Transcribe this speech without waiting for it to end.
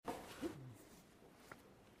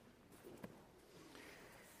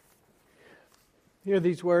Hear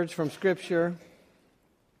these words from Scripture.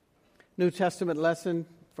 New Testament lesson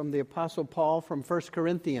from the Apostle Paul from 1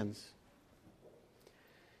 Corinthians.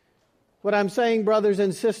 What I'm saying, brothers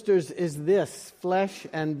and sisters, is this: flesh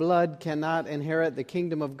and blood cannot inherit the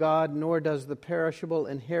kingdom of God, nor does the perishable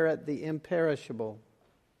inherit the imperishable.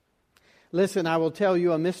 Listen, I will tell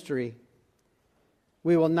you a mystery.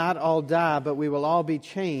 We will not all die, but we will all be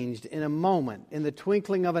changed in a moment, in the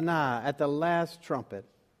twinkling of an eye, at the last trumpet.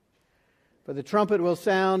 For the trumpet will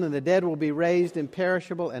sound, and the dead will be raised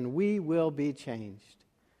imperishable, and we will be changed.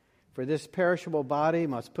 For this perishable body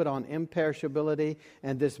must put on imperishability,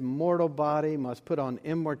 and this mortal body must put on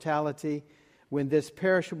immortality. When this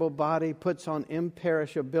perishable body puts on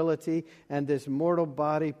imperishability, and this mortal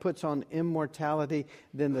body puts on immortality,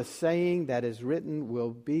 then the saying that is written will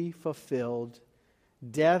be fulfilled: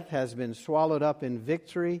 death has been swallowed up in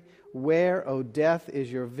victory. Where, O death, is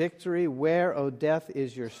your victory? Where, O death,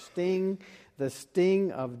 is your sting? The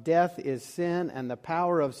sting of death is sin, and the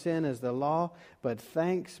power of sin is the law. But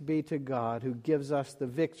thanks be to God who gives us the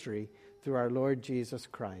victory through our Lord Jesus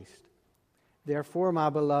Christ. Therefore, my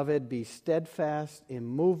beloved, be steadfast,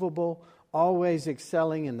 immovable, always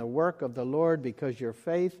excelling in the work of the Lord, because your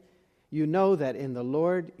faith, you know that in the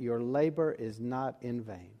Lord your labor is not in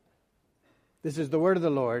vain. This is the word of the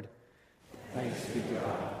Lord. Thanks be to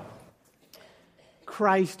God.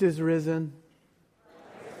 Christ is risen.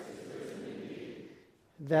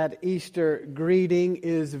 That Easter greeting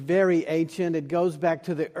is very ancient. It goes back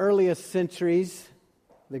to the earliest centuries.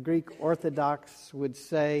 The Greek Orthodox would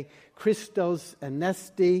say Christos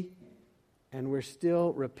Anesti, and we're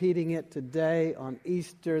still repeating it today on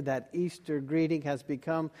Easter. That Easter greeting has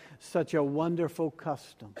become such a wonderful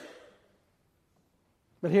custom.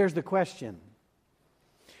 But here's the question: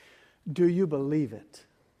 do you believe it?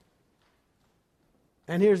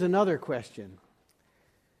 And here's another question: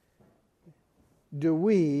 do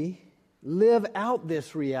we live out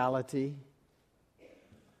this reality,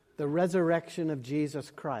 the resurrection of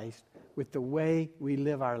Jesus Christ, with the way we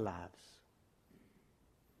live our lives?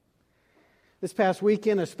 This past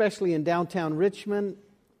weekend, especially in downtown Richmond,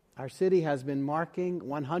 our city has been marking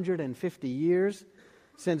 150 years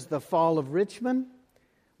since the fall of Richmond,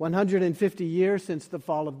 150 years since the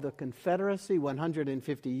fall of the Confederacy,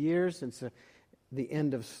 150 years since the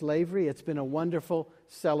end of slavery. It's been a wonderful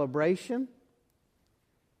celebration.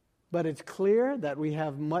 But it's clear that we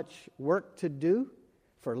have much work to do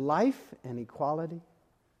for life and equality,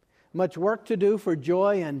 much work to do for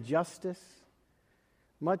joy and justice,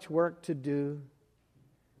 much work to do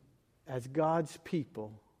as God's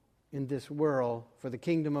people in this world for the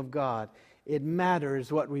kingdom of God. It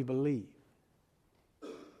matters what we believe.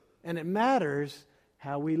 And it matters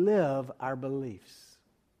how we live our beliefs.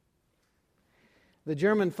 The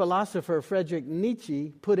German philosopher Friedrich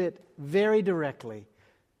Nietzsche put it very directly: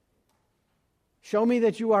 show me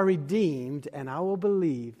that you are redeemed, and I will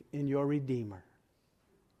believe in your Redeemer.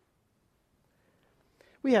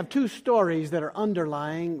 We have two stories that are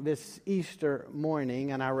underlying this Easter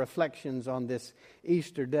morning and our reflections on this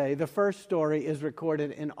Easter day. The first story is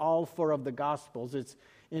recorded in all four of the Gospels. It's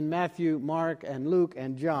in Matthew, Mark, and Luke,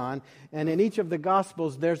 and John. And in each of the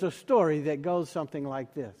Gospels, there's a story that goes something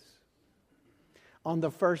like this. On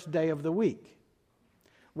the first day of the week,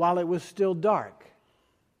 while it was still dark,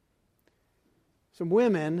 some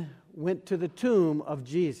women went to the tomb of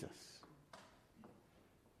Jesus.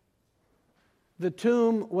 The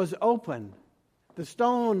tomb was open. The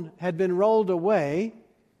stone had been rolled away.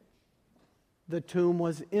 The tomb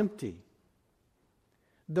was empty.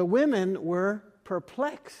 The women were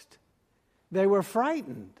perplexed. They were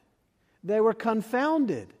frightened. They were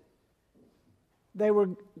confounded. They were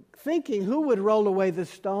thinking, who would roll away the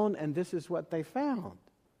stone? And this is what they found.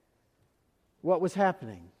 What was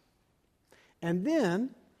happening? And then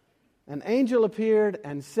an angel appeared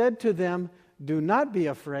and said to them, do not be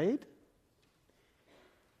afraid.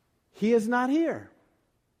 He is not here.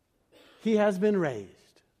 He has been raised.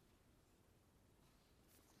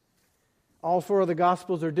 All four of the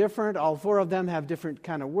Gospels are different. All four of them have different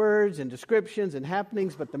kind of words and descriptions and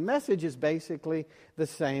happenings, but the message is basically the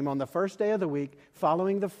same. On the first day of the week,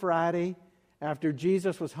 following the Friday, after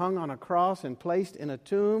Jesus was hung on a cross and placed in a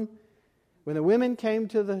tomb, when the women came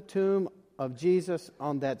to the tomb of Jesus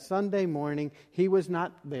on that Sunday morning, he was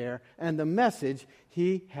not there, and the message: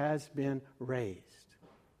 he has been raised.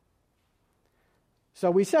 So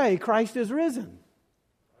we say, Christ is risen.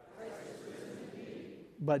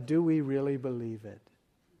 But do we really believe it?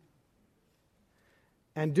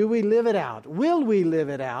 And do we live it out? Will we live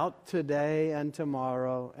it out today and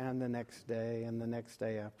tomorrow and the next day and the next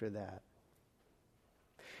day after that?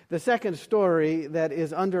 The second story that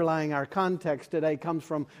is underlying our context today comes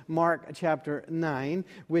from Mark chapter 9,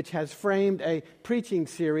 which has framed a preaching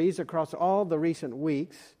series across all the recent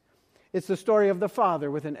weeks. It's the story of the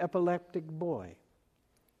father with an epileptic boy.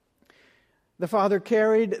 The father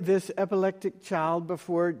carried this epileptic child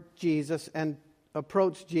before Jesus and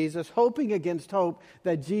approached Jesus, hoping against hope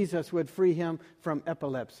that Jesus would free him from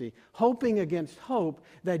epilepsy, hoping against hope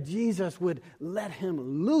that Jesus would let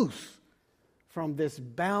him loose from this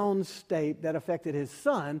bound state that affected his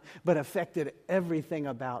son, but affected everything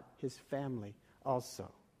about his family also.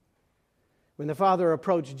 When the father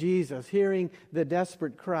approached Jesus, hearing the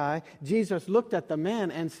desperate cry, Jesus looked at the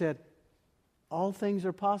man and said, "All things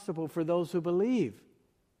are possible for those who believe."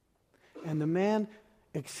 And the man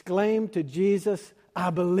exclaimed to Jesus,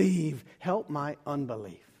 "I believe, help my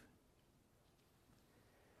unbelief."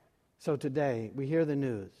 So today we hear the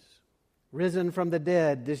news. Risen from the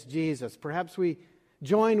dead, this Jesus. Perhaps we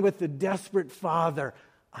join with the desperate father.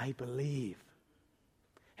 "I believe.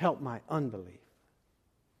 Help my unbelief."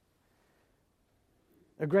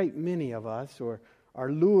 A great many of us are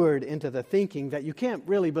lured into the thinking that you can't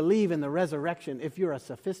really believe in the resurrection if you're a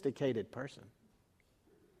sophisticated person.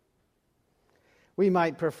 We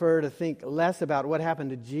might prefer to think less about what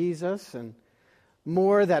happened to Jesus and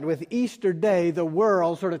more that with Easter Day, the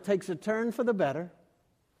world sort of takes a turn for the better.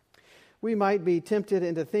 We might be tempted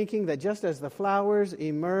into thinking that just as the flowers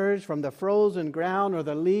emerge from the frozen ground or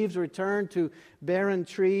the leaves return to barren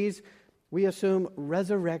trees, we assume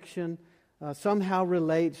resurrection somehow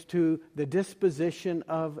relates to the disposition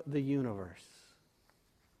of the universe.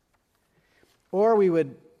 Or we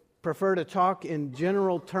would prefer to talk in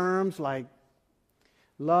general terms like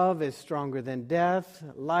love is stronger than death,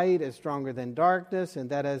 light is stronger than darkness,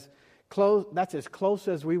 and that's as close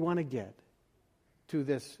as we want to get to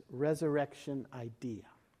this resurrection idea.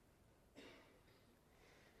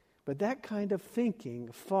 But that kind of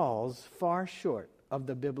thinking falls far short of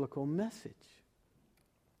the biblical message.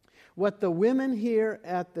 What the women hear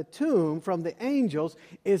at the tomb from the angels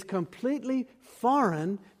is completely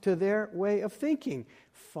foreign to their way of thinking,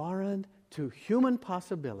 foreign to human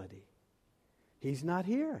possibility. He's not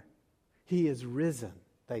here. He is risen,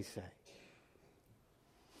 they say.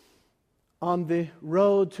 On the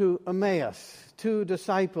road to Emmaus, two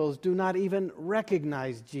disciples do not even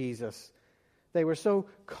recognize Jesus. They were so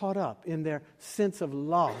caught up in their sense of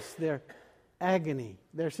loss, their agony,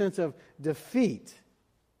 their sense of defeat,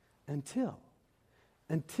 until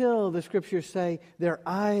the Scriptures say their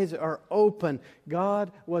eyes are open.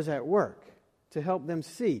 God was at work to help them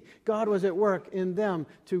see. God was at work in them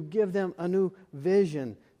to give them a new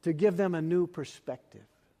vision, to give them a new perspective.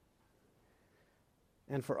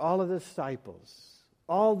 And for all the disciples,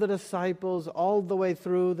 all the way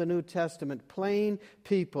through the New Testament, plain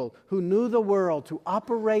people who knew the world to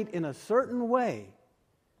operate in a certain way,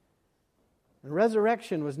 and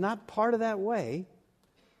resurrection was not part of that way,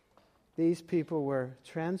 these people were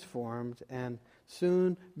transformed and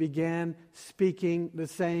soon began speaking the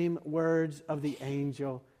same words of the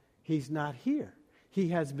angel. He's not here. He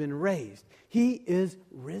has been raised. He is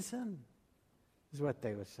risen, is what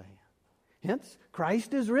they were saying. Hence,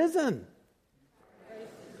 Christ is risen. Christ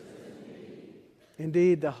is risen.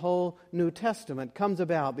 Indeed, the whole New Testament comes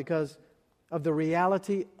about because of the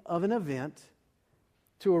reality of an event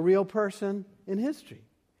to a real person in history.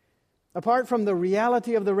 Apart from the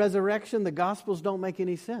reality of the resurrection, the Gospels don't make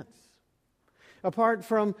any sense. Apart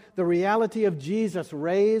from the reality of Jesus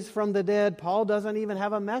raised from the dead, Paul doesn't even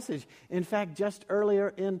have a message. In fact, just earlier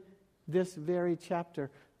in this very chapter,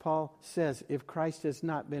 Paul says, if Christ has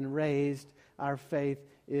not been raised, our faith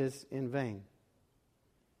is in vain.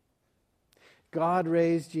 God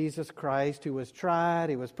raised Jesus Christ, who was tried,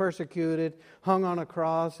 he was persecuted, hung on a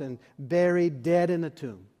cross, and buried dead in a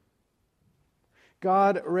tomb.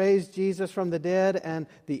 God raised Jesus from the dead, and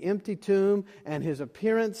the empty tomb and his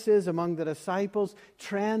appearances among the disciples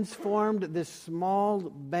transformed this small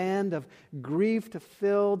band of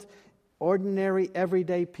grief-filled, ordinary,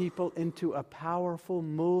 everyday people into a powerful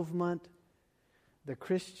movement. The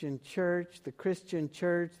Christian church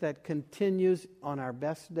that continues on our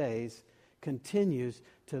best days, continues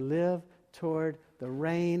to live toward the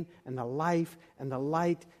reign and the life and the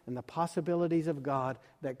light and the possibilities of God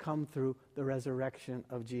that come through the resurrection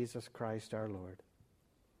of Jesus Christ our Lord.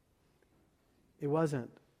 It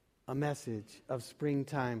wasn't a message of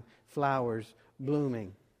springtime flowers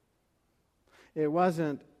blooming. It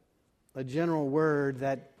wasn't a general word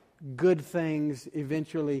that good things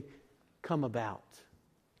eventually come about.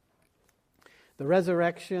 The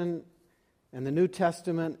resurrection and the New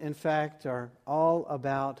Testament, in fact, are all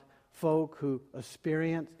about folk who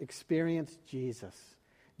experienced Jesus.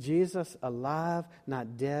 Jesus alive,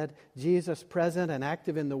 not dead. Jesus present and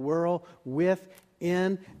active in the world, with,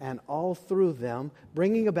 in, and all through them,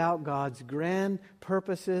 bringing about God's grand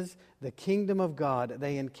purposes, the kingdom of God.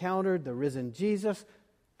 They encountered the risen Jesus,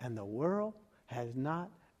 and the world has not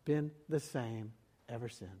been the same ever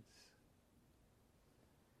since.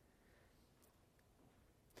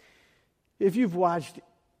 If you've watched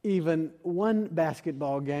even one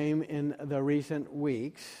basketball game in the recent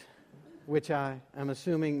weeks, which I am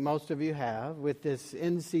assuming most of you have, with this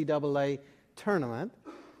NCAA tournament,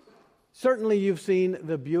 certainly you've seen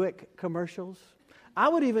the Buick commercials. I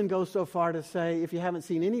would even go so far to say, if you haven't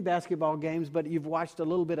seen any basketball games, but you've watched a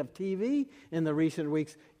little bit of TV in the recent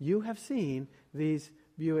weeks, you have seen these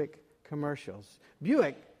Buick commercials.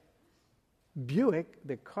 Buick,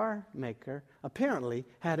 the car maker, apparently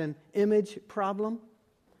had an image problem.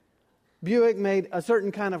 Buick made a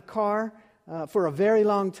certain kind of car for a very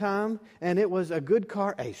long time, and it was a good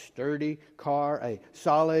car, a sturdy car, a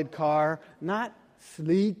solid car, not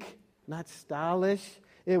sleek, not stylish.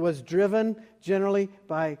 It was driven generally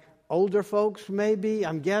by older folks, maybe,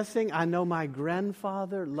 I'm guessing. I know my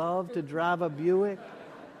grandfather loved to drive a Buick.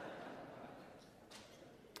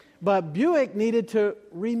 But Buick needed to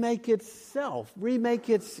remake itself, remake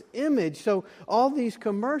its image. So all these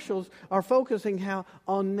commercials are focusing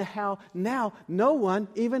on how now no one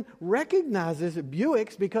even recognizes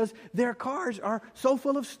Buicks because their cars are so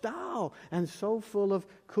full of style and so full of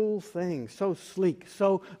cool things, so sleek,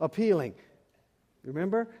 so appealing.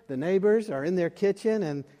 Remember, the neighbors are in their kitchen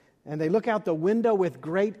and they look out the window with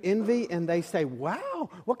great envy and they say,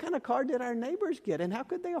 wow, what kind of car did our neighbors get? And how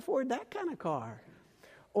could they afford that kind of car?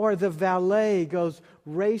 Or the valet goes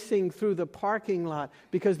racing through the parking lot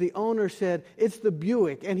because the owner said, it's the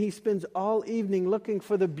Buick. And he spends all evening looking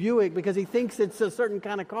for the Buick because he thinks it's a certain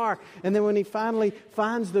kind of car. And then when he finally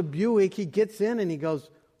finds the Buick, he gets in and he goes,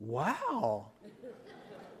 wow.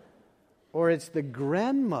 Or it's the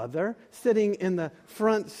grandmother sitting in the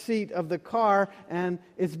front seat of the car and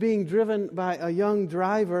it's being driven by a young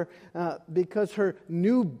driver because her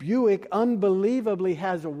new Buick unbelievably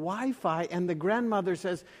has Wi-Fi, and the grandmother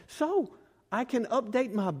says, so I can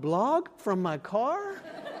update my blog from my car?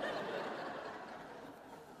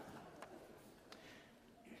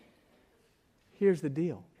 Here's the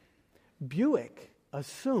deal. Buick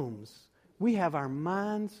assumes we have our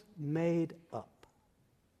minds made up.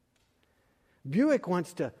 Buick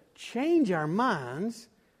wants to change our minds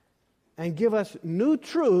and give us new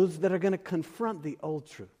truths that are going to confront the old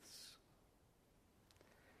truths.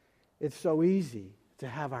 It's so easy to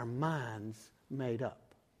have our minds made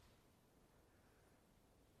up.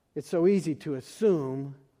 It's so easy to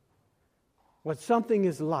assume what something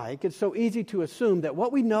is like. It's so easy to assume that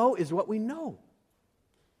what we know is what we know.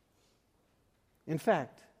 In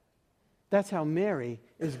fact, that's how Mary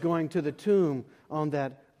is going to the tomb on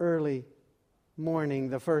that early morning,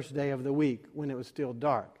 the first day of the week, when it was still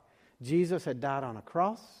dark. Jesus had died on a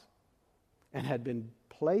cross and had been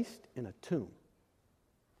placed in a tomb.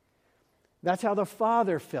 That's how the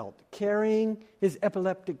father felt, carrying his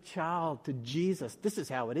epileptic child to Jesus. This is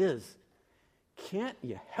how it is. Can't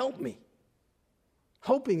you help me?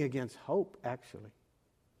 Hoping against hope, actually.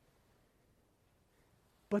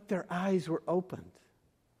 But their eyes were opened,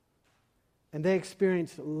 and they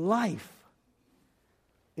experienced life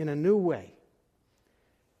in a new way.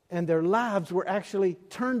 And their lives were actually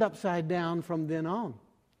turned upside down from then on.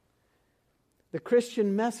 The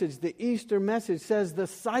Christian message, the Easter message, says the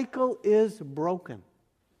cycle is broken.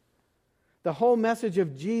 The whole message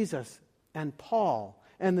of Jesus and Paul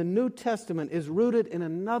and the New Testament is rooted in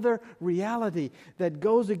another reality that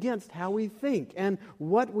goes against how we think and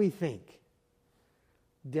what we think.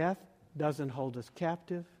 Death doesn't hold us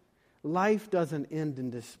captive. Life doesn't end in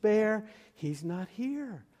despair. He's not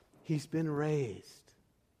here. He's been raised.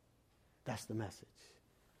 That's the message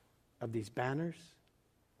of these banners,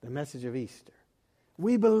 the message of Easter.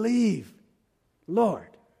 We believe. Lord,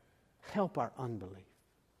 help our unbelief.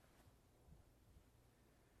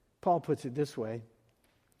 Paul puts it this way.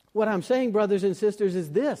 What I'm saying, brothers and sisters,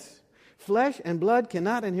 is this. Flesh and blood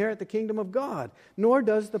cannot inherit the kingdom of God, nor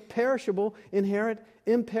does the perishable inherit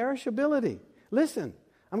imperishability. Listen,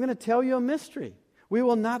 I'm going to tell you a mystery. We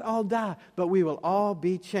will not all die, but we will all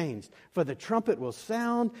be changed. For the trumpet will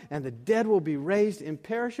sound, and the dead will be raised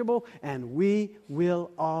imperishable, and we will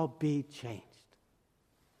all be changed.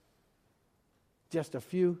 Just a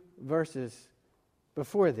few verses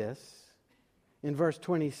before this, in verse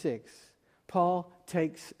 26, Paul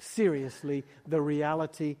takes seriously the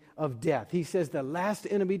reality of death. He says the last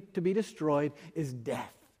enemy to be destroyed is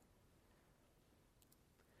death.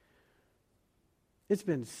 It's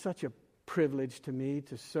been such a privilege to me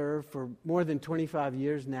to serve for more than 25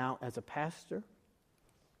 years now as a pastor.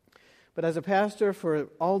 But as a pastor for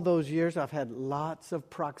all those years, I've had lots of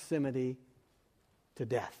proximity to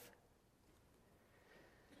death.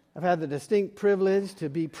 I've had the distinct privilege to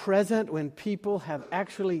be present when people have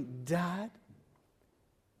actually died,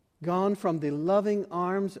 gone from the loving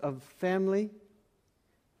arms of family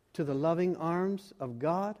to the loving arms of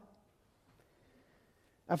God.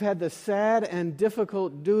 I've had the sad and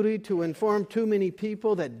difficult duty to inform too many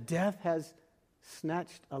people that death has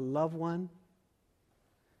snatched a loved one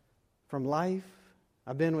from life.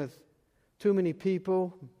 I've been with too many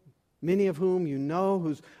people, many of whom you know,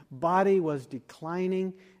 whose body was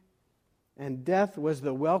declining, and death was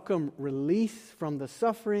the welcome release from the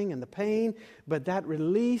suffering and the pain, but that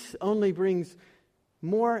release only brings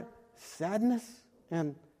more sadness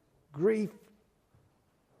and grief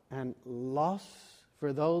and loss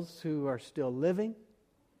for those who are still living.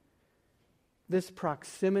 This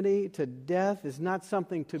proximity to death is not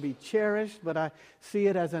something to be cherished, but I see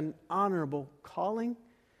it as an honorable calling,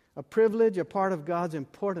 a privilege, a part of God's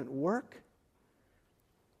important work.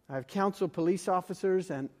 I've counseled police officers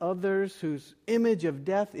and others whose image of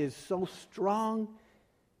death is so strong,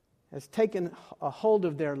 has taken a hold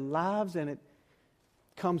of their lives, and it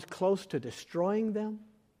comes close to destroying them.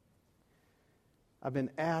 I've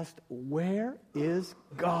been asked, where is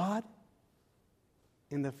God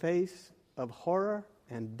in the face of horror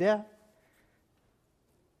and death?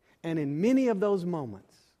 And in many of those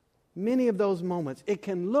moments, it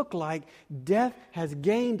can look like death has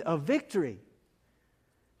gained a victory.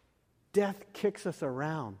 Death kicks us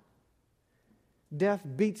around. Death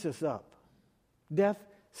beats us up. Death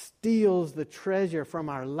steals the treasure from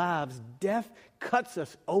our lives. Death cuts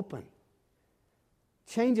us open.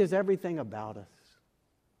 Changes everything about us.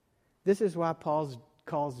 This is why Paul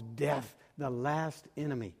calls death the last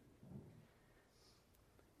enemy.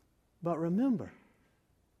 But remember,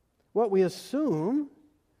 what we assume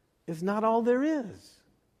is not all there is.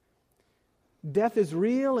 Death is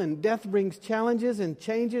real, and death brings challenges and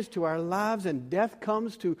changes to our lives, and death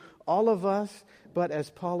comes to all of us. But as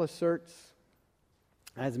Paul asserts,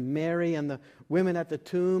 as Mary and the women at the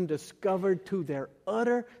tomb discovered to their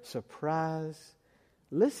utter surprise,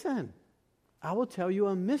 listen, I will tell you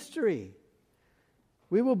a mystery.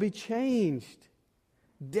 We will be changed.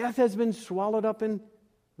 Death has been swallowed up in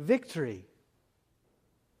victory.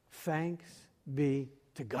 Thanks be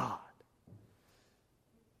to God.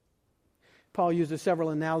 Paul uses several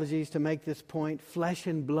analogies to make this point. Flesh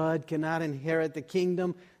and blood cannot inherit the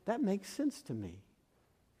kingdom. That makes sense to me.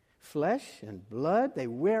 Flesh and blood, they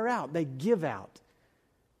wear out, they give out,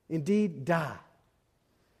 indeed die.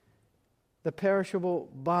 The perishable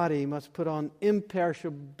body must put on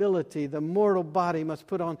imperishability. The mortal body must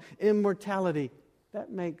put on immortality.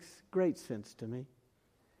 That makes great sense to me.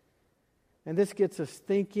 And this gets us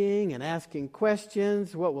thinking and asking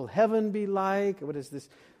questions. What will heaven be like? What is this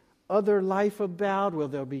other life about? Will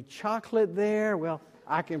there be chocolate there? Well,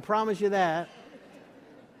 I can promise you that.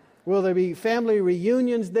 Will there be family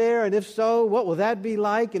reunions there? And if so, what will that be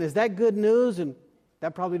like? And is that good news? And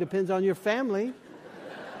that probably depends on your family.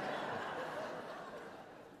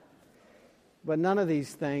 But none of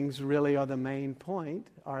these things really are the main point,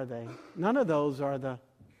 are they? None of those are the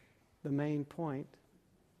main point.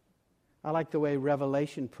 I like the way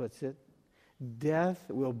Revelation puts it. Death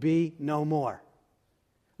will be no more.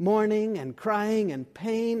 Mourning and crying and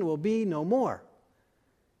pain will be no more.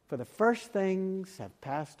 For the first things have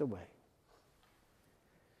passed away.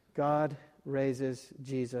 God raises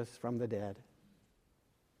Jesus from the dead.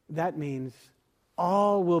 That means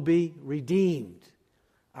all will be redeemed.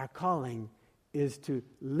 Our calling is to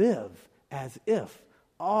live as if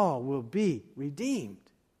all will be redeemed.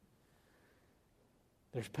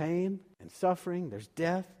 There's pain and suffering, there's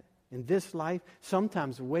death in this life,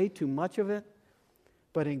 sometimes way too much of it.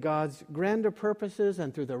 But in God's grander purposes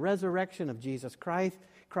and through the resurrection of Jesus Christ,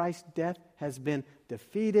 Christ's death has been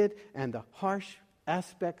defeated and the harsh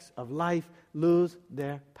aspects of life lose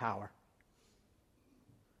their power.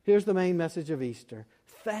 Here's the main message of Easter.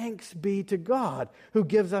 Thanks be to God who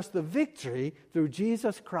gives us the victory through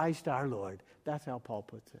Jesus Christ our Lord. That's how Paul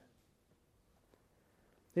puts it.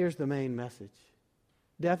 Here's the main message.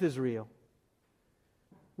 Death is real.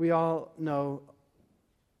 We all know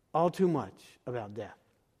all too much about death.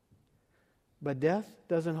 But death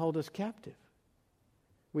doesn't hold us captive.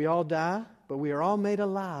 We all die, but we are all made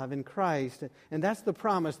alive in Christ. And that's the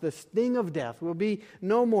promise. The sting of death will be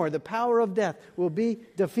no more. The power of death will be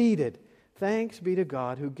defeated. Thanks be to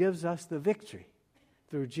God who gives us the victory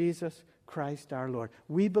through Jesus Christ our Lord.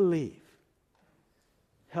 We believe.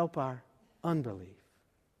 Help our unbelief.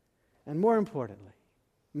 And more importantly,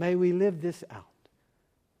 may we live this out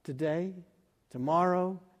today,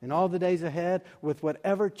 tomorrow, and all the days ahead with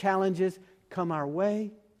whatever challenges come our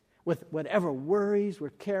way, with whatever worries we're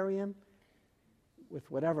carrying,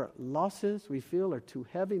 with whatever losses we feel are too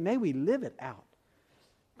heavy. May we live it out.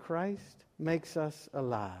 Christ makes us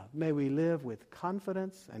alive. May we live with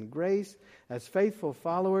confidence and grace as faithful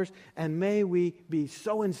followers, and may we be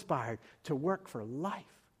so inspired to work for life,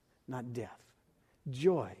 not death.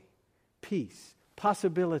 Joy, peace,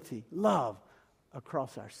 possibility, love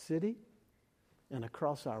across our city and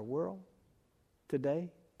across our world, today,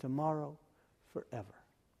 tomorrow, forever.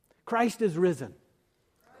 Christ is risen.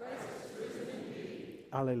 Christ is risen indeed.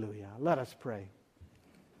 Hallelujah. Let us pray.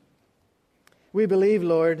 We believe,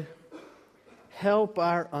 Lord. Help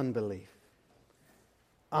our unbelief.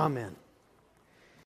 Amen.